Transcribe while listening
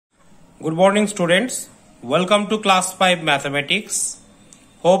Good morning, students. Welcome to class 5 mathematics.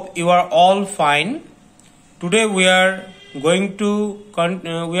 Hope you are all fine. Today we are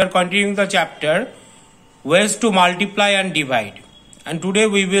continuing the chapter ways to multiply and divide. And today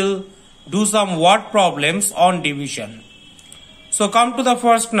we will do some word problems on division. So come to the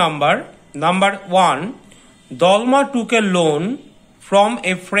first number. Number 1. Dolma took a loan from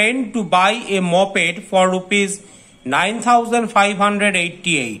a friend to buy a moped for rupees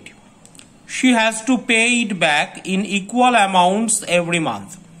 9,588. She has to pay it back in equal amounts every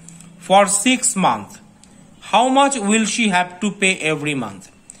month for 6 months. How much will she have to pay every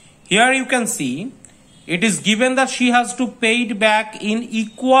month? Here you can see it is given that she has to pay it back in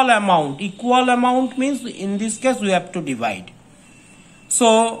equal amount. Equal amount means in this case we have to divide.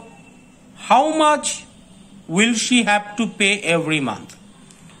 So how much will she have to pay every month?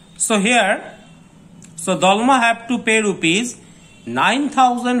 So here, Dolma have to pay rupees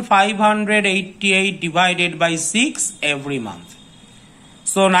 9,588 divided by 6 every month.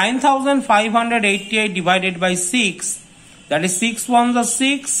 So 9,588 divided by 6, that is 6 ones are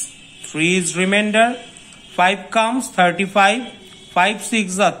 6, 3 is remainder, 5 comes 35, 5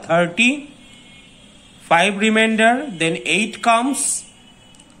 6 are 30, 5 remainder, then 8 comes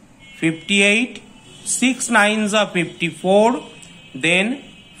 58, 6 9s are 54, then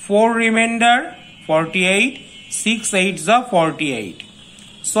 4 remainder 48, 6 8s are 48.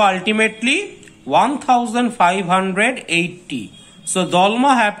 So ultimately 1,580. So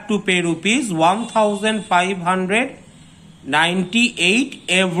Dolma have to pay rupees 1,598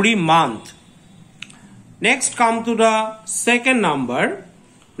 every month. Next come to the second number.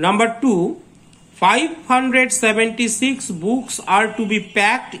 Number 2. 576 books are to be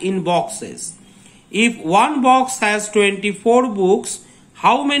packed in boxes. If one box has 24 books,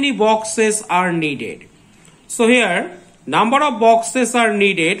 how many boxes are needed? So here, number of boxes are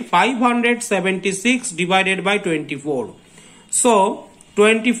needed 576 divided by 24. So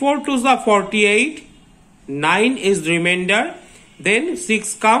 24 2s are 48, 9 is remainder, then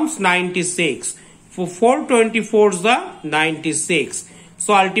 6 comes 96. For 4 24s are 96.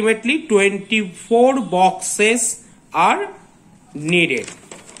 So ultimately 24 boxes are needed.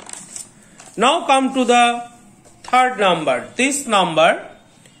 Now come to the third number.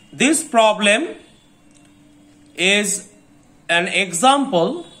 This problem is an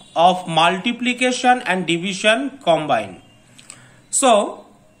example of multiplication and division combined. So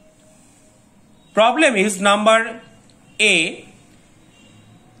problem is number A.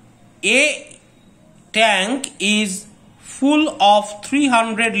 A tank is full of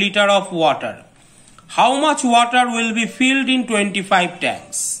 300 liter of water. How much water will be filled in 25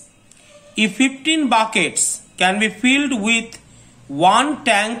 tanks? If 15 buckets can be filled with one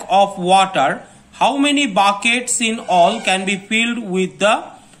tank of water, how many buckets in all can be filled with the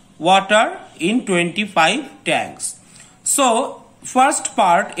water in 25 tanks? So first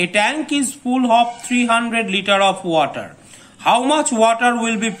part, a tank is full of 300 liter of water. How much water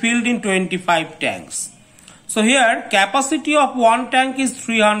will be filled in 25 tanks? So here capacity of one tank is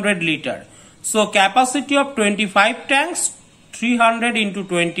 300 liter. So capacity of 25 tanks, 300 into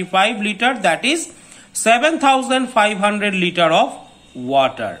 25 liter, that is 7,500 liter of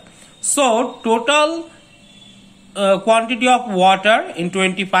water. So total quantity of water in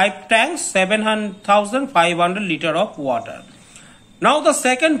 25 tanks, 7,500 liter of water. Now the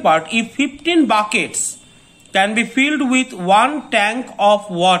second part, if 15 buckets can be filled with one tank of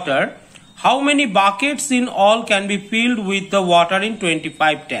water, how many buckets in all can be filled with the water in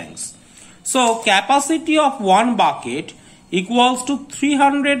 25 tanks? So capacity of one bucket equals to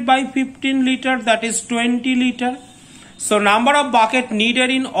 300 by 15 liter, that is 20 liter. So number of bucket needed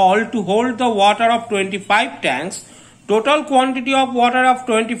in all to hold the water of 25 tanks. Total quantity of water of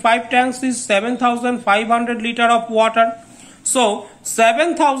 25 tanks is 7,500 liter of water. So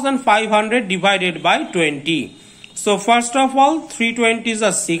 7,500 divided by 20. So first of all 320s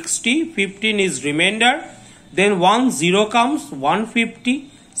are 60, 15 is remainder. Then 1 0 comes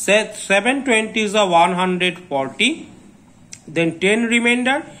 150, 720s are 140. Then 10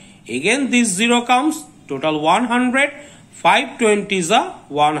 remainder. Again this 0 comes, total 100. 520s are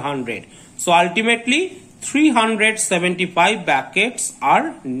 100. So ultimately 375 buckets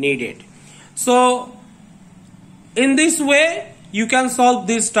are needed. So in this way you can solve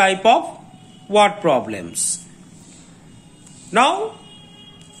this type of word problems. Now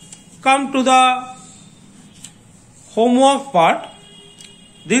come to the homework part.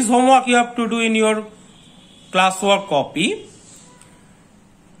 This homework you have to do in your classwork copy.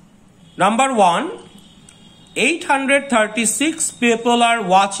 Number 1. 836 people are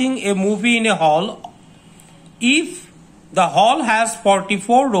watching a movie in a hall. If the hall has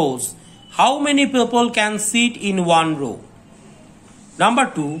 44 rows, how many people can sit in one row?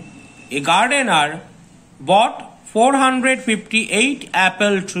 Number 2, a gardener bought 458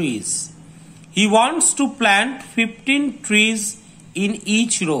 apple trees. He wants to plant 15 trees in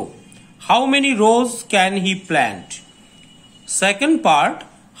each row. How many rows can he plant? Second part,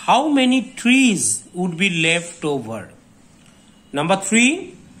 how many trees would be left over? Number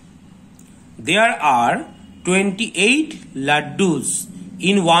 3, there are 28 laddus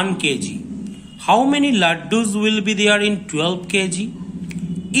in 1 kg. How many laddus will be there in 12 kg?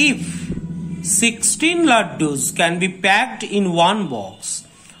 If 16 laddus can be packed in one box,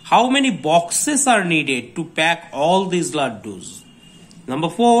 how many boxes are needed to pack all these laddus? Number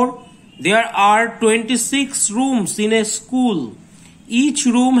 4, there are 26 rooms in a school. Each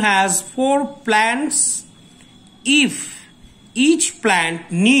room has 4 plants. If each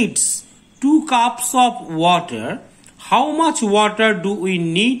plant needs 2 cups of water, how much water do we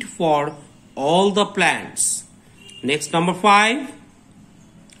need for all the plants? Next, number 5.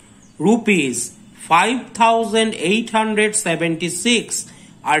 Rupees 5,876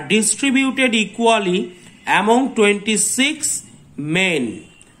 are distributed equally among 26 men.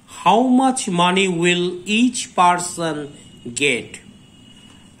 How much money will each person get?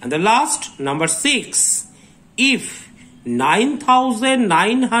 And the last, number 6. If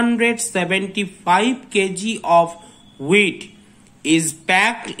 9,975 kg of wheat is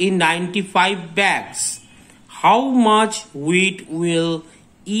packed in 95 bags, how much wheat will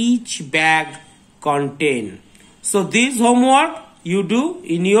each bag contain? So this homework you do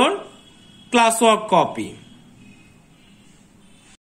in your classwork copy.